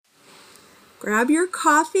Grab your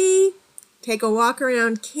coffee, take a walk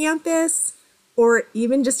around campus, or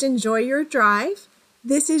even just enjoy your drive.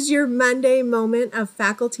 This is your Monday moment of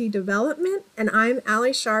faculty development, and I'm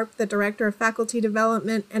Allie Sharp, the Director of Faculty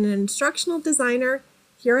Development and an Instructional Designer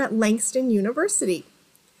here at Langston University.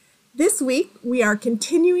 This week, we are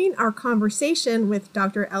continuing our conversation with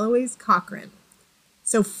Dr. Eloise Cochran.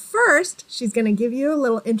 So first, she's going to give you a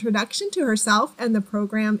little introduction to herself and the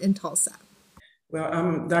program in Tulsa. Well,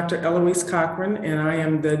 I'm Dr. Eloise Cochran, and I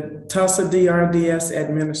am the Tulsa DRDS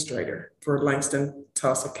Administrator for Langston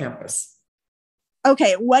Tulsa campus.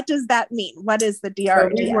 Okay, what does that mean? What is the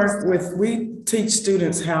DRDS? We teach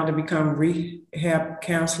students how to become rehab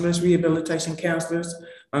counselors, rehabilitation counselors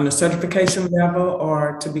on the certification level,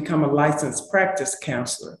 or to become a licensed practice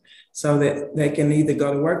counselor so that they can either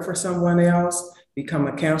go to work for someone else, become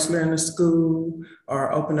a counselor in a school,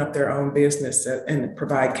 or open up their own business and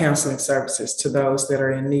provide counseling services to those that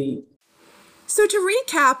are in need. So to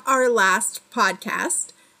recap our last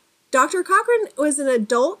podcast, Dr. Cochran was an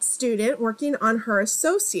adult student working on her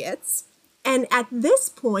associates, and at this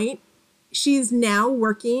point, she's now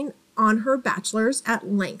working on her bachelor's at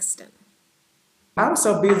Langston. I was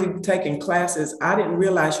so busy taking classes, I didn't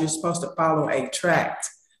realize you're supposed to follow a track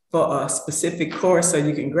for a specific course so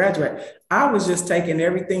you can graduate. I was just taking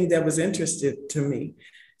everything that was interested to me.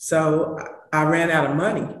 So I ran out of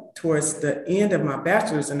money towards the end of my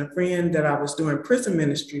bachelor's, and a friend that I was doing prison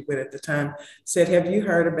ministry with at the time said, "Have you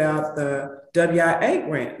heard about the WIA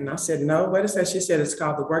grant?" And I said, "No, what is that?" She said, "It's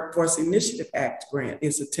called the Workforce Initiative Act grant.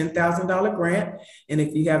 It's a $10,000 grant. And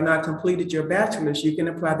if you have not completed your bachelor's, you can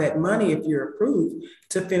apply that money if you're approved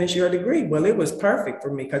to finish your degree." Well, it was perfect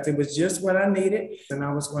for me because it was just what I needed. And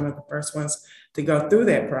I was one of the first ones to go through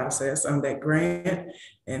that process on that grant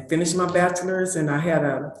and finish my bachelor's. And I had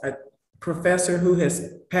a professor who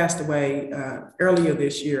has passed away earlier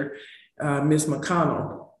this year, Ms.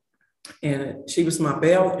 McConnell, and she was my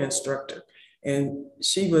Bell instructor. And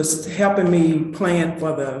she was helping me plan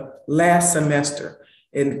for the last semester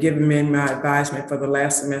and giving me my advisement for the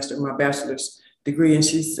last semester of my bachelor's degree. And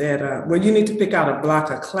she said, well, you need to pick out a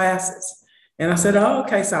block of classes. And I said, oh,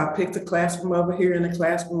 okay. So I picked a class from over here and a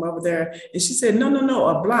class from over there. And she said, no,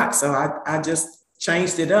 a block. So I just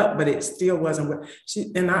changed it up, but it still wasn't what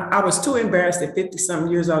she, and I was too embarrassed at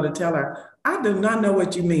 50-something years old to tell her, I do not know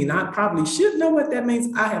what you mean. I probably should know what that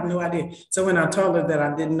means. I have no idea. So when I told her that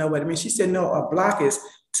I didn't know what it means, she said, no, a block is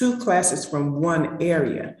 2 classes from one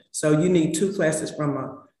area. So you need 2 classes from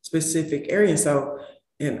a specific area.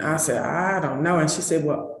 And I said, I don't know. And she said,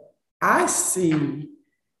 well, I see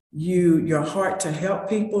your heart to help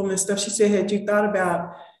people and stuff. She said, had you thought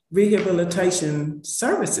about rehabilitation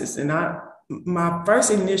services? And my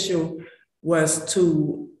first initial was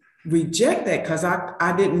to reject that because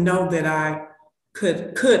I didn't know that I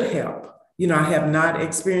could help. You know, I have not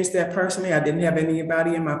experienced that personally. I didn't have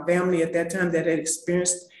anybody in my family at that time that had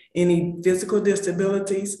experienced any physical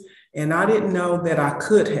disabilities. And I didn't know that I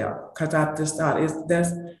could help because I just thought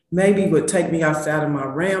that's maybe would take me outside of my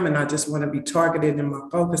realm, and I just want to be targeted in my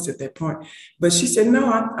focus at that point. But she said,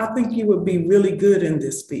 no, I think you would be really good in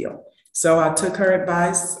this field. So I took her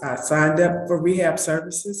advice. I signed up for rehab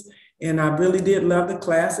services, and I really did love the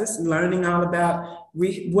classes, learning all about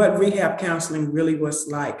what rehab counseling really was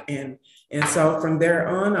like. And so from there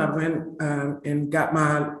on, I went and got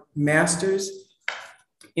my master's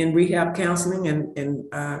in rehab counseling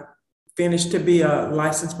and finished to be a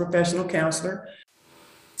licensed professional counselor.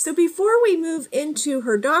 So before we move into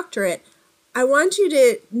her doctorate, I want you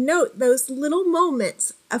to note those little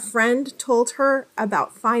moments. A friend told her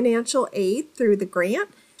about financial aid through the grant,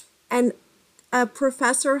 and a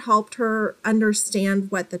professor helped her understand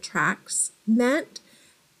what the tracks meant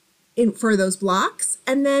for those blocks.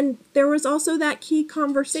 And then there was also that key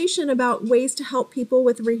conversation about ways to help people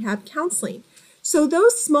with rehab counseling. So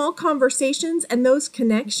those small conversations and those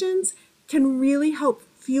connections can really help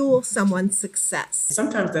fuel someone's success.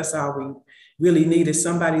 Sometimes that's all we really need, is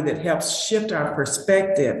somebody that helps shift our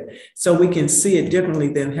perspective so we can see it differently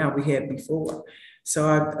than how we had before. So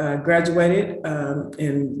I graduated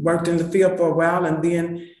and worked in the field for a while, and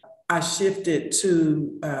then I shifted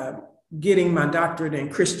to getting my doctorate in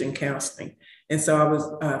Christian counseling. And so I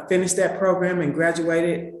was finished that program and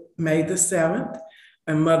graduated May the 7th.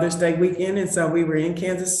 And Mother's Day weekend. And so we were in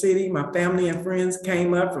Kansas City. My family and friends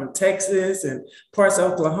came up from Texas and parts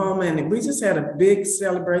of Oklahoma. And we just had a big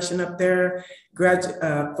celebration up there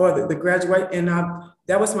for the graduate. And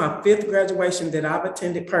That was my fifth graduation that I've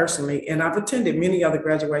attended personally. And I've attended many other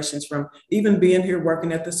graduations from even being here,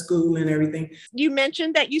 working at the school and everything. You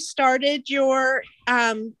mentioned that you started your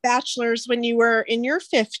bachelor's when you were in your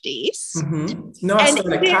 50s. Mm-hmm. No, I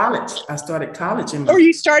started college. I started college in my... Or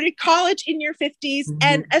you started college in your 50s, mm-hmm.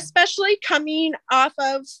 And especially coming off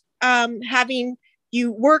of having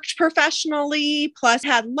you worked professionally, plus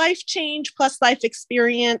had life change, plus life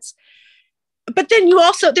experience. But then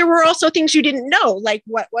there were also things you didn't know, like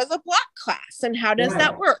what was a block class and how does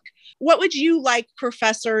that work? What would you like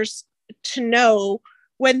professors to know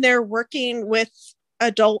when they're working with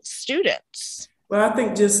adult students? Well, I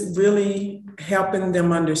think just really helping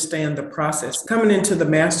them understand the process. Coming into the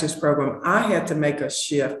master's program, I had to make a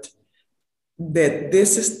shift that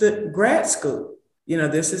this is the grad school. You know,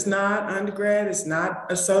 this is not undergrad, it's not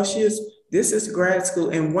associates, this is grad school.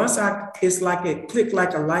 And once it's like it clicked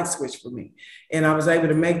like a light switch for me. And I was able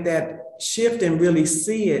to make that shift and really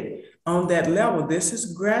see it on that level. This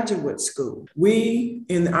is graduate school. We,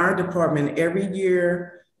 in our department, every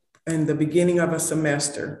year in the beginning of a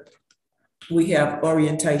semester, we have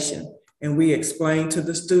orientation and we explain to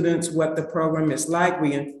the students what the program is like.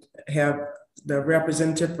 We have the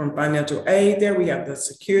representative from financial aid there. We have the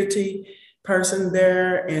security person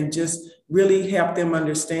there, and just really help them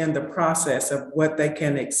understand the process of what they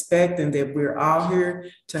can expect, and that we're all here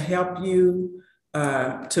to help you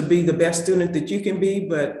to be the best student that you can be.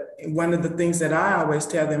 But one of the things that I always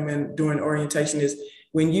tell them during orientation is,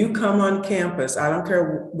 when you come on campus, I don't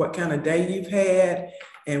care what kind of day you've had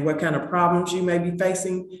and what kind of problems you may be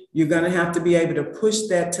facing, you're going to have to be able to push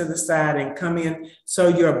that to the side and come in so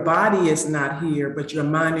your body is not here, but your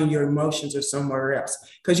mind and your emotions are somewhere else,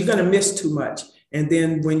 because you're going to miss too much. And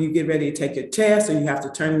then when you get ready to take your test or you have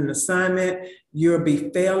to turn in an assignment, you'll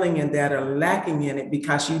be failing in that or lacking in it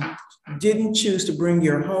because you didn't choose to bring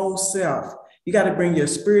your whole self. You got to bring your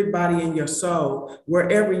spirit, body, and your soul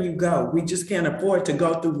wherever you go. We just can't afford to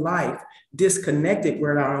go through life disconnected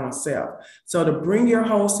with our own self. So to bring your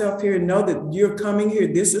whole self here, know that you're coming here.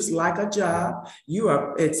 This is like a job.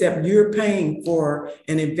 Except you're paying for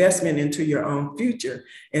an investment into your own future.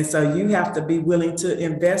 And so you have to be willing to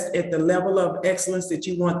invest at the level of excellence that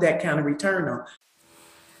you want that kind of return on.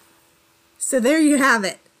 So there you have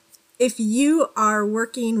it. If you are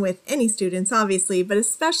working with any students, obviously, but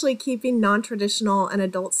especially keeping non-traditional and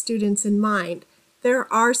adult students in mind,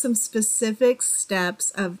 there are some specific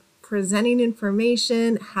steps of presenting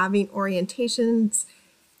information, having orientations,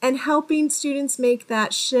 and helping students make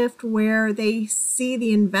that shift where they see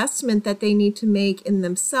the investment that they need to make in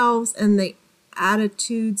themselves and the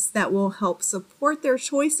attitudes that will help support their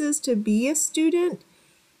choices to be a student.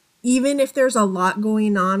 Even if there's a lot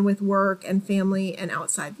going on with work and family and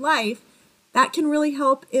outside life, that can really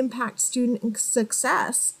help impact student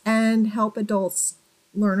success and help adults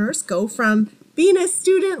learners go from being a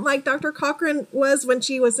student like Dr. Cochran was when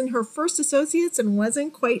she was in her first associates and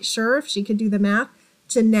wasn't quite sure if she could do the math,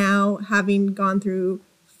 to now having gone through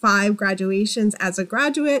 5 graduations as a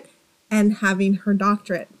graduate and having her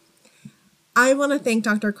doctorate. I want to thank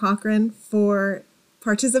Dr. Cochran for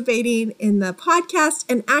participating in the podcast.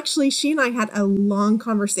 And actually, she and I had a long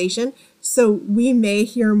conversation, so we may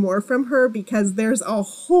hear more from her because there's a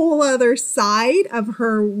whole other side of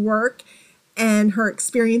her work and her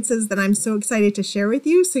experiences that I'm so excited to share with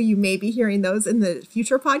you. So you may be hearing those in the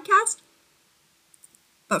future podcast.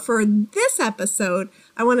 But for this episode,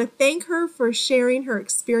 I want to thank her for sharing her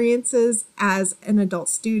experiences as an adult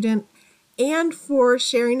student and for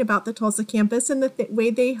sharing about the Tulsa campus and the way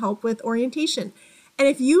they help with orientation. And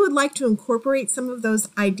if you would like to incorporate some of those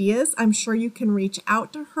ideas, I'm sure you can reach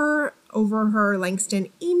out to her over her Langston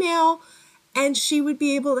email, and she would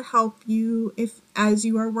be able to help you as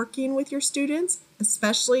you are working with your students,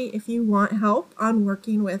 especially if you want help on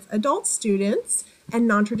working with adult students and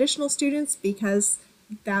non-traditional students, because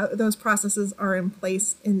those processes are in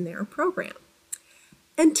place in their program.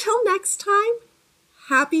 Until next time,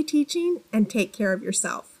 happy teaching and take care of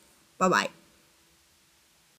yourself. Bye-bye.